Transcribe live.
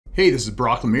Hey, this is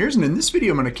Brock Lemires, and in this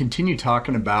video I'm going to continue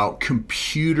talking about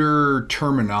computer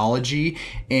terminology,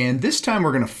 and this time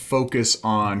we're going to focus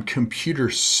on computer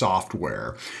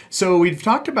software. So we've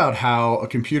talked about how a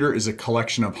computer is a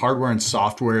collection of hardware and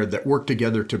software that work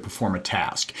together to perform a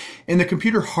task. And the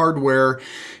computer hardware,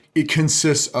 it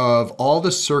consists of all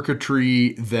the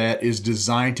circuitry that is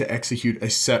designed to execute a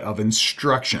set of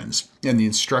instructions, and the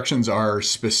instructions are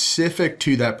specific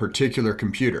to that particular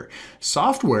computer.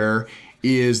 Software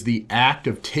is the act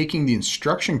of taking the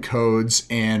instruction codes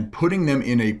and putting them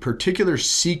in a particular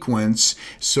sequence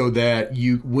so that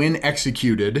when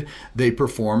executed, they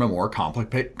perform a more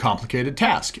complicated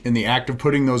task. And the act of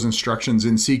putting those instructions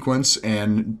in sequence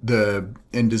and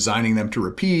designing them to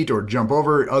repeat or jump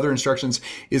over other instructions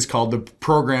is called the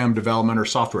program development or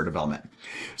software development.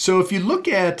 So if you look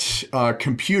at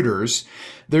computers,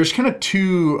 there's kind of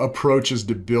two approaches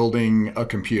to building a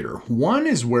computer. One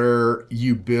is where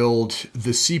you build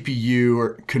the CPU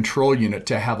or control unit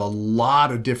to have a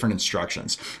lot of different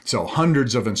instructions. So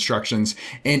hundreds of instructions,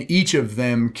 and each of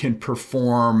them can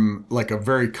perform like a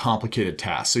very complicated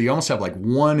task. So you almost have like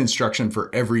one instruction for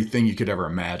everything you could ever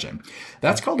imagine.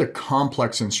 That's called a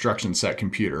complex instruction set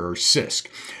computer, or CISC.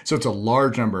 So it's a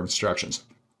large number of instructions.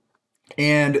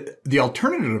 And the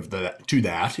alternative to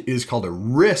that is called a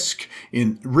RISC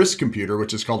computer,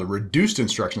 which is called a reduced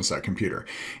instruction set computer.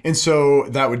 And so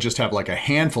that would just have like a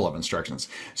handful of instructions.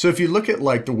 So if you look at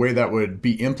like the way that would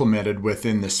be implemented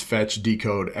within this fetch,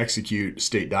 decode, execute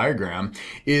state diagram,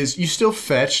 is you still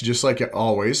fetch just like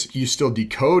always, you still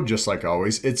decode just like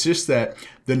always. It's just that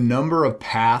the number of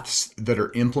paths that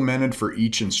are implemented for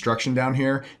each instruction down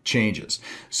here changes.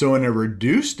 So in a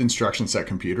reduced instruction set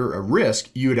computer, a RISC,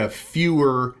 you would have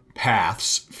fewer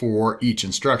paths for each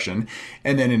instruction.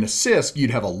 And then in a CISC,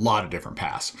 you'd have a lot of different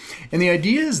paths. And the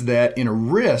idea is that in a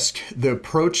RISC, the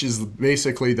approach is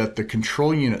basically that the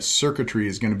control unit circuitry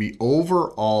is going to be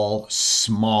overall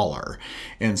smaller.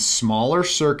 And smaller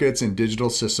circuits in digital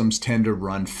systems tend to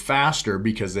run faster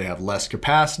because they have less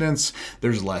capacitance,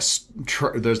 there's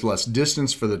less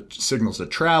distance for the signals to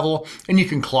travel, and you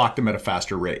can clock them at a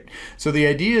faster rate. So the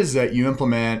idea is that you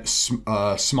implement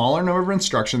a smaller number of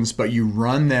instructions, but you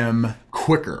run them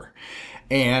quicker,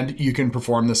 and you can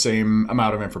perform the same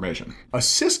amount of information. A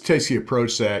CISC takes the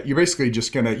approach that you're basically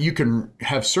just you can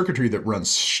have circuitry that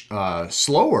runs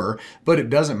slower, but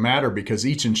it doesn't matter because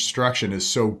each instruction is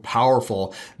so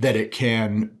powerful that it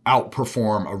can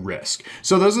outperform a RISC.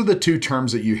 So those are the two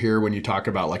terms that you hear when you talk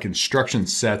about like instruction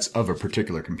sets of a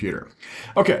particular computer.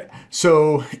 Okay,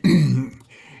 so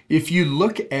if you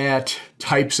look at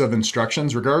types of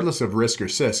instructions, regardless of RISC or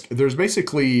CISC, there's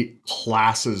basically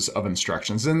classes of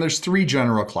instructions, and there's three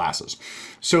general classes.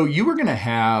 So you are going to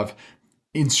have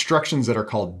instructions that are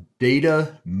called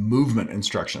data movement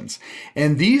instructions.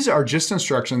 And these are just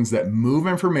instructions that move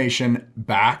information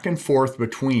back and forth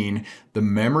between the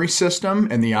memory system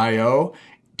and the I/O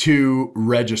to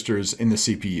registers in the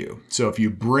CPU. So if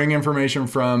you bring information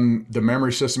from the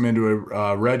memory system into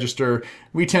a register,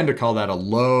 we tend to call that a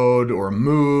load or a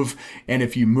move. And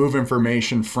if you move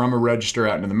information from a register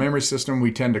out into the memory system,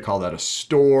 we tend to call that a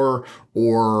store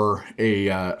or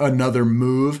another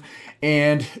move.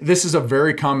 And this is a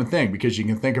very common thing because you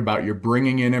can think about you're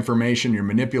bringing in information, you're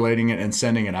manipulating it and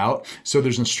sending it out. So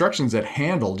there's instructions that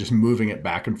handle just moving it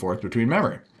back and forth between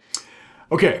memory.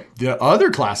 Okay, the other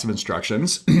class of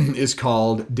instructions is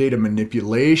called data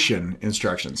manipulation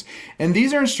instructions. And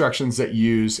these are instructions that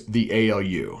use the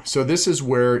ALU. So this is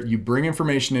where you bring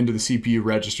information into the CPU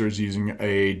registers using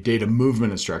a data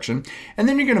movement instruction, and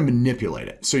then you're going to manipulate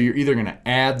it. So you're either going to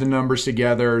add the numbers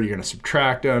together, you're going to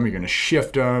subtract them, you're going to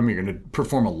shift them, you're going to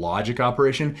perform a logic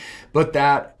operation. But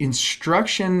that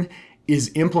instruction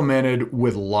is implemented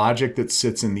with logic that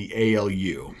sits in the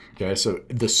ALU. Okay, so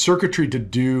the circuitry to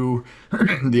do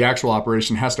the actual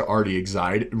operation has to already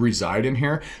reside in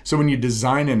here. So when you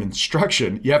design an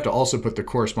instruction, you have to also put the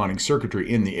corresponding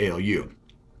circuitry in the ALU.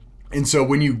 And so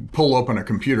when you pull open a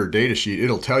computer data sheet,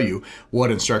 it'll tell you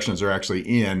what instructions are actually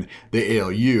in the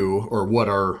ALU or what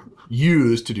are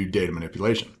used to do data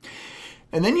manipulation.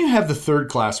 And then you have the third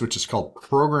class, which is called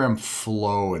program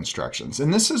flow instructions.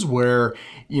 And this is where,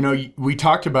 we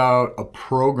talked about a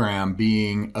program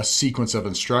being a sequence of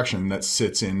instruction that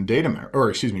sits in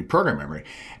program memory.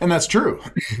 And that's true.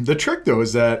 The trick though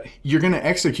is that you're going to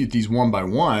execute these one by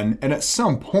one, and at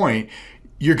some point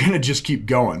you're going to just keep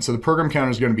going. So the program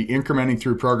counter is going to be incrementing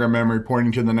through program memory,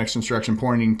 pointing to the next instruction,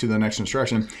 pointing to the next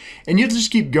instruction. And you just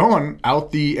keep going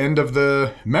out the end of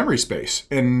the memory space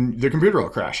and the computer will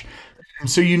crash.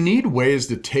 So you need ways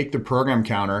to take the program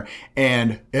counter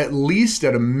and at least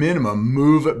at a minimum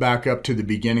move it back up to the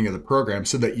beginning of the program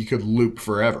so that you could loop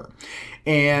forever.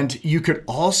 And you could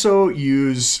also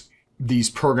use these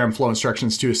program flow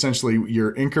instructions to essentially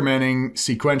you're incrementing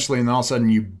sequentially and then all of a sudden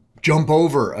you jump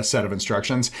over a set of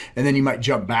instructions and then you might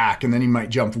jump back and then you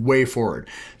might jump way forward.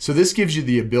 So this gives you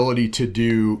the ability to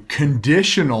do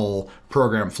conditional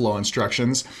program flow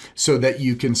instructions so that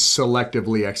you can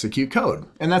selectively execute code.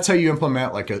 And that's how you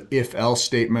implement like a if-else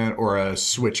statement or a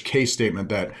switch case statement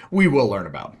that we will learn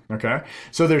about, okay?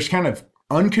 So there's kind of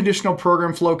unconditional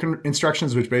program flow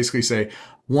instructions, which basically say,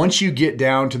 once you get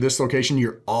down to this location,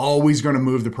 you're always going to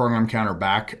move the program counter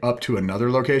back up to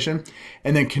another location.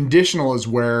 And then conditional is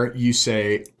where you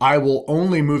say, I will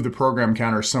only move the program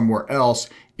counter somewhere else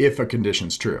if a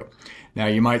condition's true. Now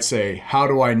you might say, how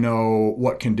do I know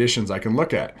what conditions I can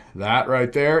look at? That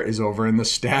right there is over in the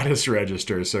status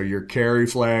register. So your carry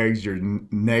flags, your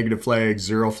negative flags,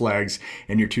 zero flags,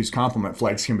 and your two's complement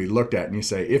flags can be looked at. And you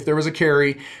say, if there was a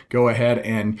carry, go ahead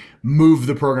and move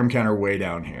the program counter way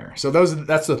down here. So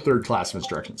that's the third class of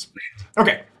instructions.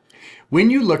 Okay, when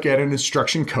you look at an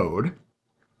instruction code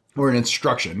or an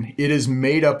instruction, it is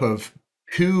made up of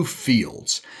two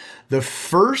fields. The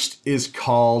first is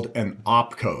called an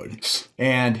opcode,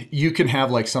 and you can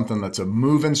have like something that's a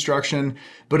move instruction,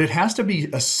 but it has to be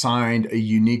assigned a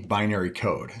unique binary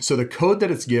code. So the code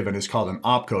that it's given is called an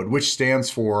opcode, which stands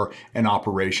for an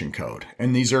operation code.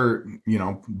 And these are,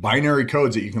 binary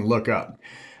codes that you can look up.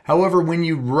 However, when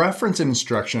you reference an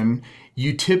instruction,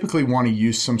 you typically want to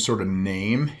use some sort of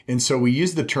name. And so we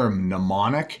use the term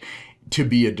mnemonic to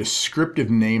be a descriptive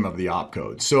name of the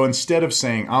opcode. So instead of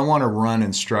saying, I want to run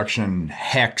instruction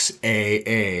hex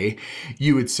AA,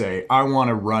 you would say, I want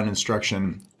to run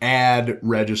instruction add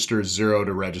register 0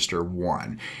 to register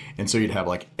 1. And so you'd have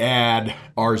like add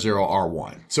R0,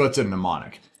 R1. So it's a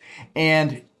mnemonic.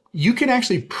 And you can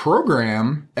actually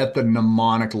program at the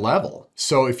mnemonic level.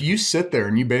 So if you sit there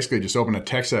and you basically just open a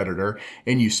text editor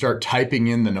and you start typing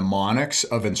in the mnemonics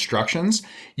of instructions,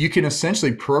 you can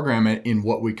essentially program it in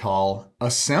what we call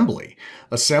assembly.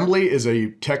 Assembly is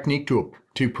a technique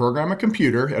to program a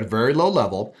computer at a very low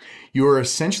level. You are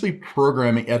essentially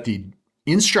programming at the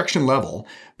instruction level,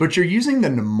 but you're using the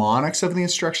mnemonics of the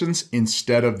instructions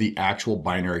instead of the actual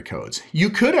binary codes. You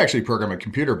could actually program a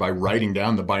computer by writing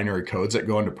down the binary codes that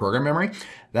go into program memory.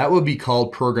 That would be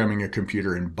called programming a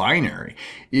computer in binary.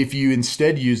 If you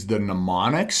instead use the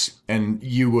mnemonics, and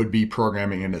you would be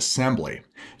programming in assembly.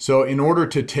 So in order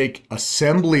to take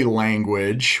assembly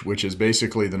language, which is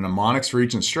basically the mnemonics for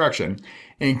each instruction,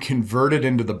 and convert it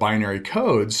into the binary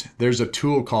codes, there's a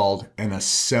tool called an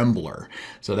assembler.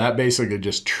 So that basically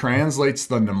just translates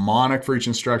the mnemonic for each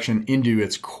instruction into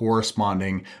its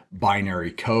corresponding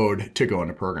binary code to go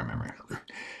into program memory.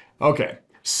 Okay,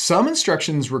 some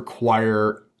instructions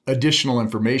require additional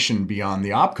information beyond the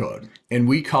opcode, and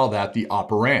we call that the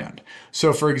operand.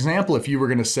 So for example, if you were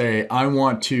going to say, I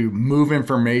want to move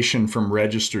information from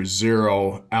register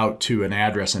 0 out to an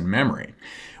address in memory.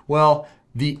 Well,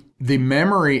 the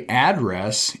memory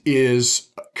address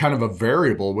is kind of a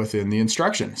variable within the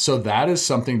instruction. So that is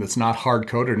something that's not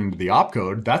hard-coded into the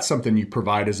opcode. That's something you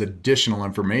provide as additional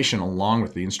information along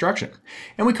with the instruction.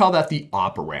 And we call that the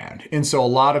operand. And so a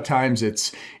lot of times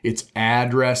it's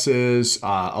addresses,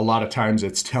 a lot of times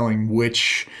it's telling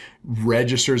which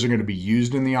registers are going to be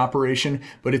used in the operation,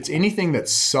 but it's anything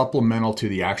that's supplemental to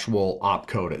the actual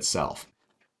opcode itself.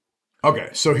 Okay,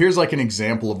 so here's like an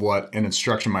example of what an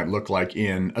instruction might look like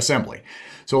in assembly.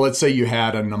 So let's say you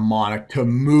had a mnemonic to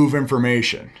move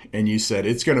information, and you said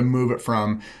it's going to move it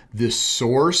from the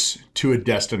source to a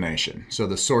destination. So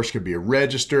the source could be a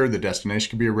register, the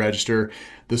destination could be a register,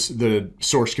 the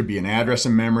source could be an address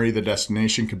in memory, the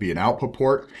destination could be an output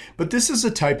port. But this is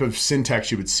a type of syntax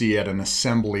you would see at an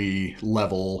assembly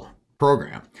level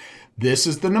program. This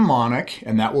is the mnemonic,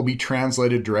 and that will be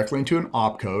translated directly into an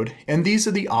opcode. And these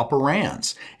are the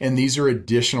operands, and these are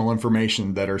additional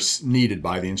information that are needed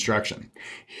by the instruction.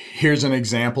 Here's an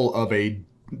example of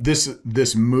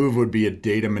this move would be a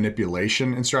data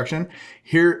manipulation instruction.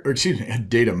 A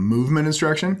data movement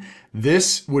instruction.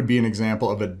 This would be an example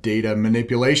of a data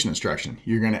manipulation instruction.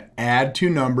 You're going to add two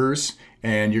numbers,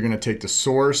 and you're going to take the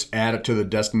source, add it to the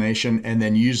destination, and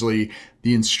then usually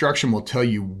the instruction will tell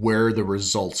you where the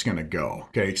result's going to go.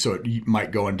 Okay, so it might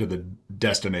go into the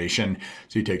destination.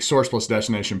 So you take source plus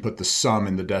destination, put the sum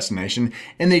in the destination,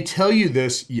 and they tell you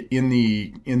this in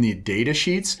the data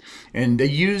sheets, and they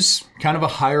use kind of a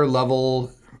higher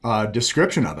level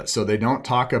description of it. So they don't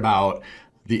talk about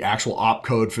the actual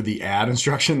opcode for the add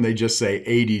instruction. They just say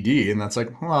ADD, and that's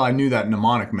like, well, I knew that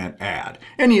mnemonic meant add.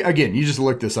 And again, you just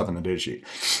look this up in the datasheet.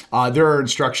 There are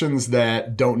instructions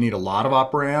that don't need a lot of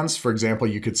operands. For example,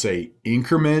 you could say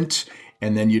increment,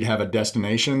 and then you'd have a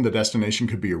destination. The destination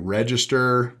could be a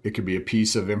register. It could be a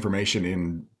piece of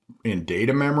information in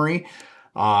data memory.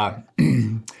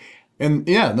 And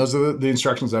yeah, those are the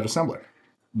instructions that assembler.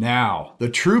 Now, the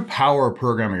true power of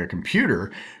programming a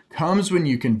computer comes when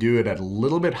you can do it at a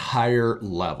little bit higher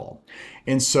level.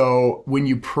 And so when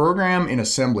you program in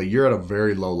assembly, you're at a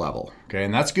very low level, okay?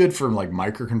 And that's good for like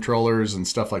microcontrollers and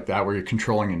stuff like that, where you're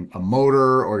controlling a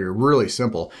motor or you're really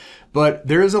simple. But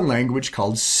there is a language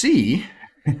called C,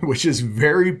 which is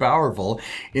very powerful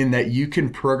in that you can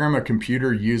program a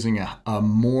computer using a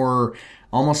more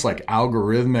almost like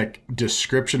algorithmic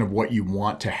description of what you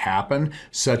want to happen,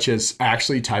 such as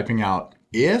actually typing out,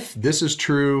 if this is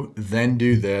true, then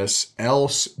do this,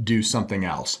 else do something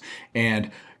else. And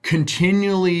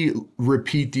continually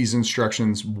repeat these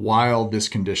instructions while this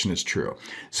condition is true.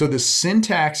 So the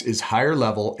syntax is higher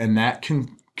level, and that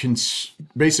can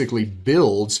basically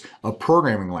builds a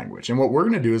programming language. And what we're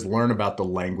going to do is learn about the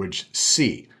language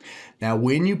C. Now,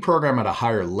 when you program at a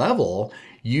higher level,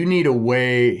 you need a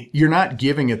way, you're not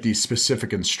giving it these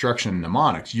specific instruction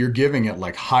mnemonics. You're giving it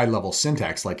like high level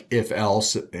syntax, like if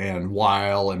else and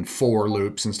while and for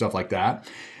loops and stuff like that.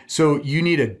 So you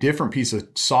need a different piece of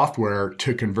software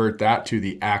to convert that to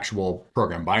the actual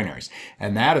program binaries.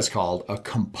 And that is called a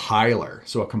compiler.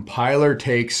 So a compiler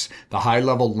takes the high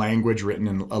level language written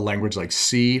in a language like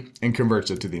C and converts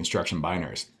it to the instruction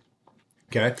binaries.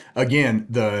 Okay. Again,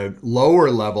 the lower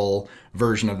level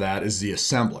version of that is the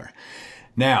assembler.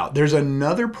 Now, there's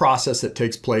another process that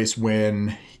takes place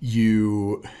when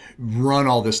you run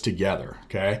all this together,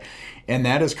 okay? And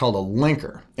that is called a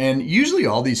linker. And usually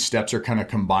all these steps are kind of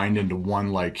combined into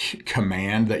one like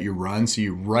command that you run. So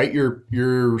you write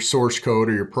your source code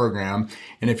or your program,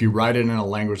 and if you write it in a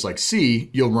language like C,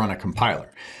 you'll run a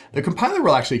compiler. The compiler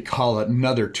will actually call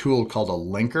another tool called a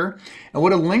linker. And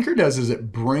what a linker does is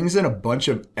it brings in a bunch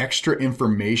of extra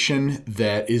information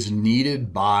that is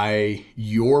needed by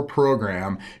your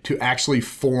program to actually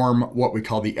form what we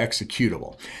call the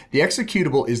executable. The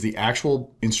executable is the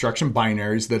actual instruction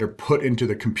binaries that are put into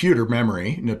the computer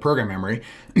memory, in the program memory,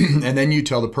 and then you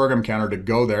tell the program counter to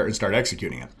go there and start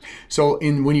executing it. So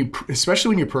especially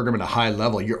when you program at a high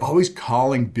level, you're always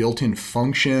calling built-in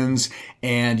functions,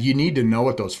 and you need to know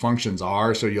what those functions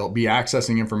are. So you'll be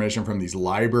accessing information from these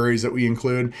libraries that we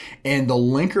include. And the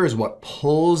linker is what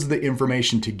pulls the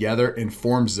information together and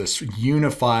forms this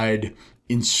unified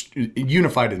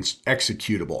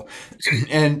executable.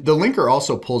 And the linker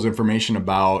also pulls information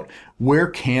about where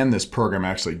can this program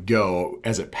actually go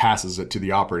as it passes it to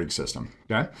the operating system.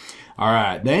 Okay. All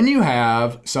right. Then you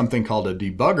have something called a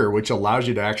debugger, which allows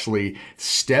you to actually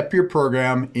step your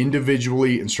program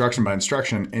individually, instruction by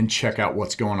instruction, and check out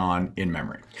what's going on in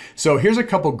memory. So here's a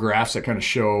couple graphs that kind of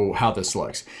show how this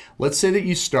looks. Let's say that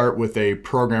you start with a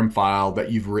program file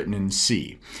that you've written in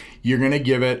C. You're going to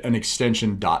give it an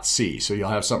extension .c. So you'll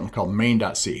have something called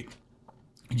main.c.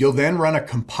 You'll then run a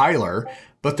compiler,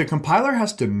 but the compiler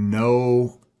has to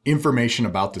know information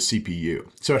about the CPU.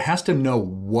 So it has to know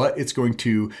what it's going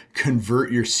to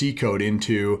convert your C code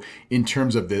into in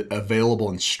terms of the available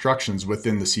instructions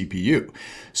within the CPU.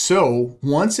 So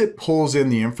once it pulls in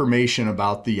the information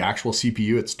about the actual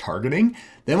CPU it's targeting,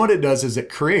 then what it does is it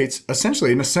creates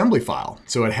essentially an assembly file.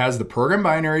 So it has the program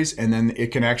binaries, and then it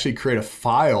can actually create a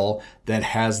file that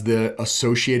has the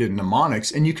associated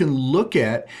mnemonics, and you can look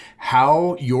at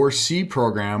how your C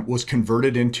program was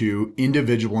converted into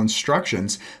individual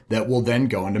instructions that will then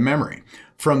go into memory.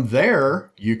 From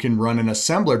there, you can run an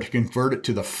assembler to convert it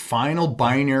to the final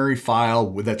binary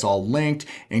file that's all linked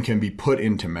and can be put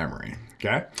into memory.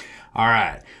 Okay? All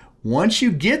right. Once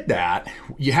you get that,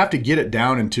 you have to get it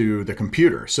down into the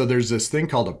computer. So there's this thing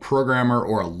called a programmer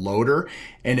or a loader,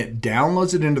 and it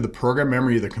downloads it into the program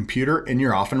memory of the computer, and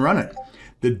you're off and running.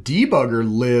 The debugger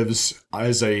lives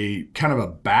as a kind of a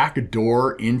back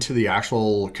door into the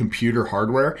actual computer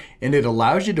hardware, and it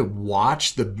allows you to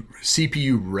watch the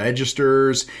CPU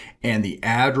registers and the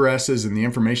addresses and the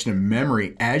information in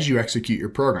memory as you execute your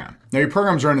program. Now your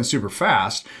program's running super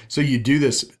fast, so you do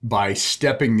this by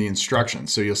stepping the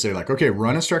instructions. So you'll say like, okay,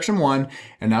 run instruction 1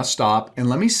 and now stop, and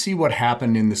let me see what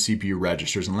happened in the CPU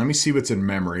registers, and let me see what's in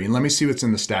memory, and let me see what's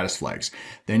in the status flags.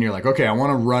 Then you're like, okay, I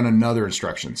want to run another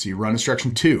instruction. So you run instruction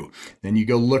version 2. Then you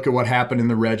go look at what happened in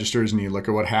the registers and you look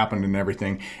at what happened and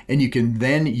everything, and you can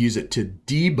then use it to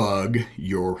debug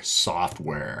your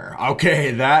software.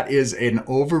 Okay, that is an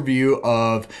overview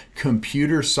of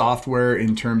computer software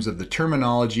in terms of the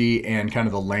terminology and kind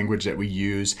of the language that we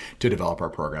use to develop our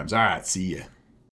programs. All right, see ya.